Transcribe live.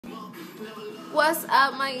What's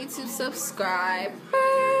up, my YouTube subscribers?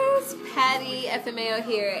 Pattyeffinmayo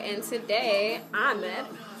here, and today I'm at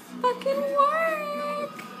fucking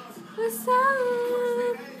work. What's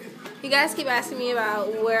up? You guys keep asking me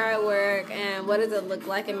about where I work and what does it look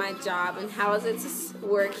like in my job and how is it to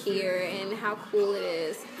work here and how cool it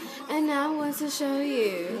is. And now I want to show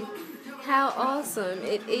you how awesome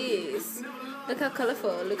it is. Look how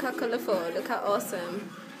colorful, look how colorful, look how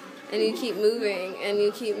awesome. And you keep moving, and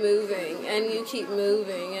you keep moving, and you keep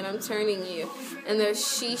moving, and I'm turning you. And there's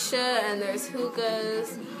shisha, and there's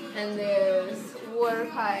hookahs, and there's water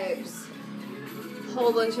pipes,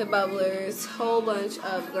 whole bunch of bubblers, whole bunch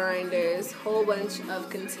of grinders, whole bunch of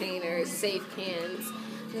containers, safe cans.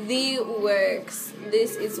 The works.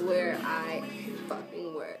 This is where I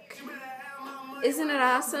fucking work. Isn't it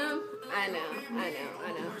awesome? I know.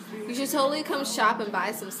 You should totally come shop and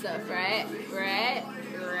buy some stuff, right? Right.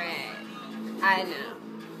 I know.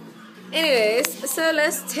 Anyways, so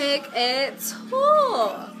let's take a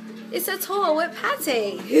tour. It's a tour with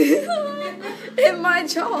Patty. In my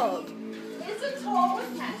job. It's a tour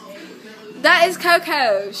with Patty. That is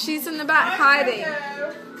Coco. She's in the back hiding.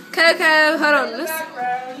 Coco, hold on. Listen.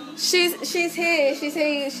 She's here.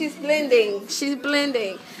 She's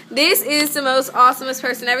blending. This is the most awesomest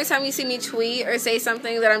person. Every time you see me tweet or say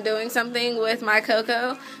something that I'm doing something with my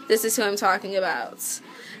Coco, this is who I'm talking about.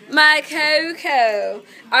 My Coco.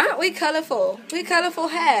 Aren't we colorful? We colorful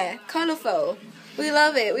hair. Colorful. We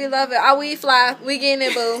love it. Our we fly. We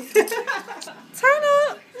getting it, boo. Turn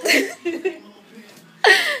up.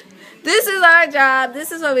 This is our job.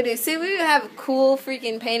 This is what we do. See, we have cool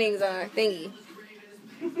freaking paintings on our thingy.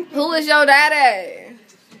 Who is your daddy?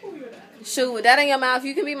 Shoot, with that in your mouth,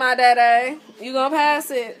 you can be my daddy. You gonna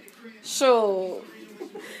pass it? Sure.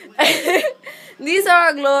 These are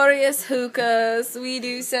our glorious hookahs. We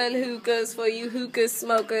do sell hookahs for you hookah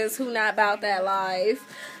smokers who not about that life.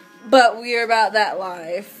 But we're about that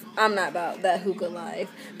life. I'm not about that hookah life.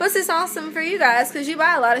 But it's awesome for you guys because you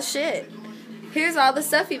buy a lot of shit. Here's all the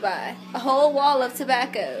stuff you buy. A whole wall of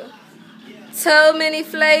tobacco. So many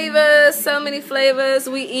flavors.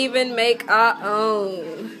 We even make our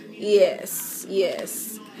own. Yes.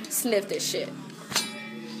 Sniff this shit.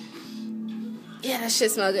 Yeah, that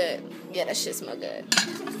shit smell good.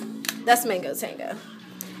 That's Mango Tango.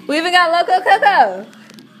 We even got Loco Coco.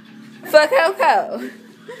 For Coco.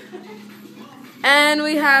 And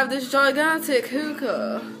we have this gigantic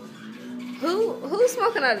hookah. Who's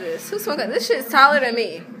smoking out of this? Who's smoking? This shit's taller than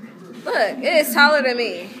me. Look, it is taller than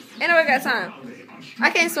me. Ain't nobody got time.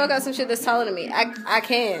 I can't smoke out some shit that's taller than me. I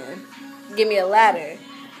can. Give me a ladder.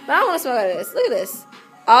 But I don't want to smoke out of this. Look at this.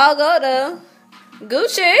 All gold though.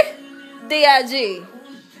 Gucci. D.I.G.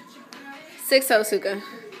 6 hookah.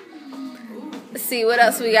 Let's see what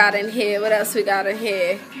else we got in here. Let's go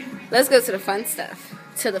to the fun stuff.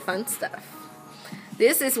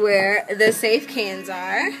 This is where the safe cans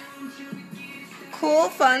are. Cool,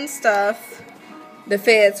 fun stuff. The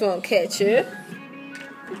feds won't catch you.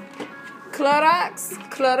 Clorox.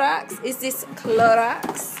 Is this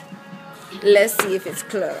Clorox? Let's see if it's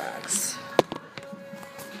Clorox.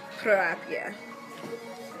 Yeah.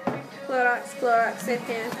 Clorox, safe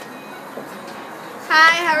can.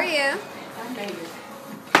 Hi, how are you?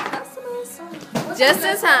 Customers. Just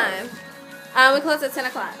in time. We close at 10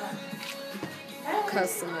 o'clock.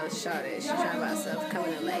 Customers, shawty. She's trying to buy stuff.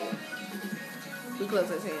 Coming in late. We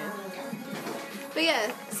close at 10. But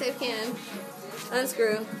yeah, safe can.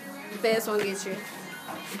 Unscrew. Feds won't get you.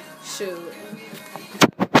 Shoot.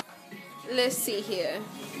 Let's see here.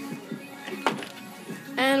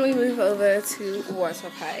 And we move over to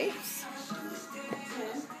water pipes.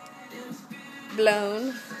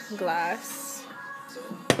 Blown glass.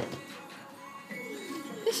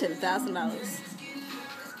 This shit $1,000.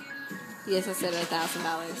 Yes, I said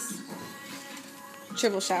 $1,000.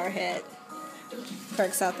 Triple shower head.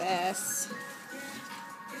 Perks out the ass.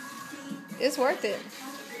 It's worth it.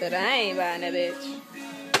 But I ain't buying that bitch.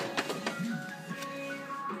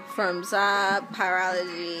 From Zob,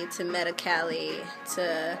 Pyrology, to Medi-Cali,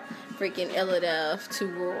 to freaking Illadelph, to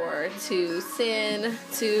Roar, to Sin,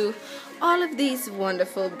 to all of these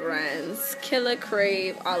wonderful brands. Killer,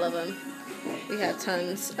 Crave, all of them. We have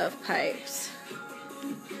tons of pipes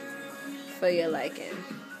for your liking.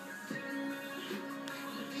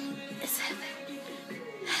 It's heaven.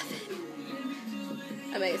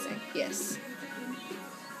 Amazing, yes.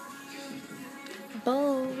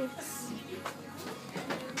 Bowls.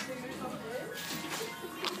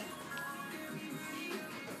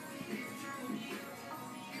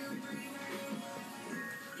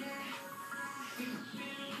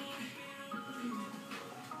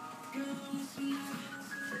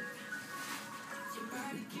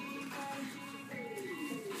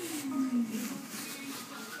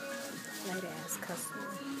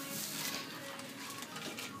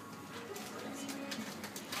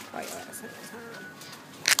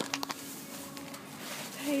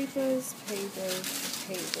 Papers, papers,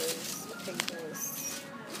 papers, papers,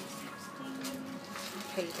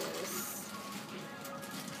 papers.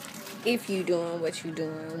 If you doing what you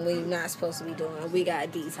doing when you're not supposed to be doing, we got a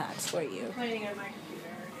detox for you. Playing on my computer.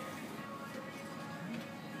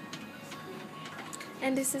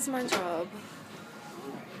 And this is my job.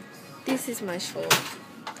 This is my show.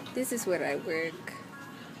 This is where I work.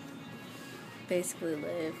 Basically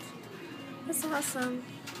live. That's awesome.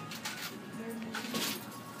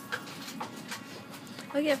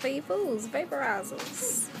 Oh yeah, for you fools,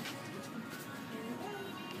 vaporizers.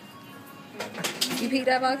 You peeked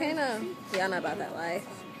that volcano? Y'all know about that life.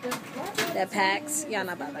 That PAX? Y'all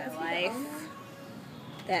know about that life.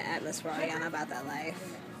 That atmosphere? Y'all know about that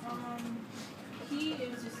life.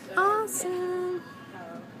 Awesome.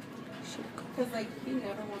 Because, like, he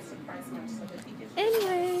never wants to price much, so that he gets...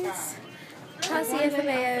 Anyways,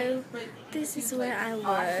 Pattyeffinmayo, this is where I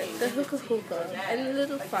work. The hookah in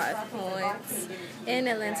Little 5 Points in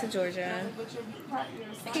Atlanta, Georgia.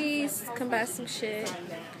 Peace. Come buy some shit.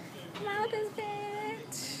 Now this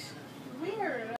bitch. Weird.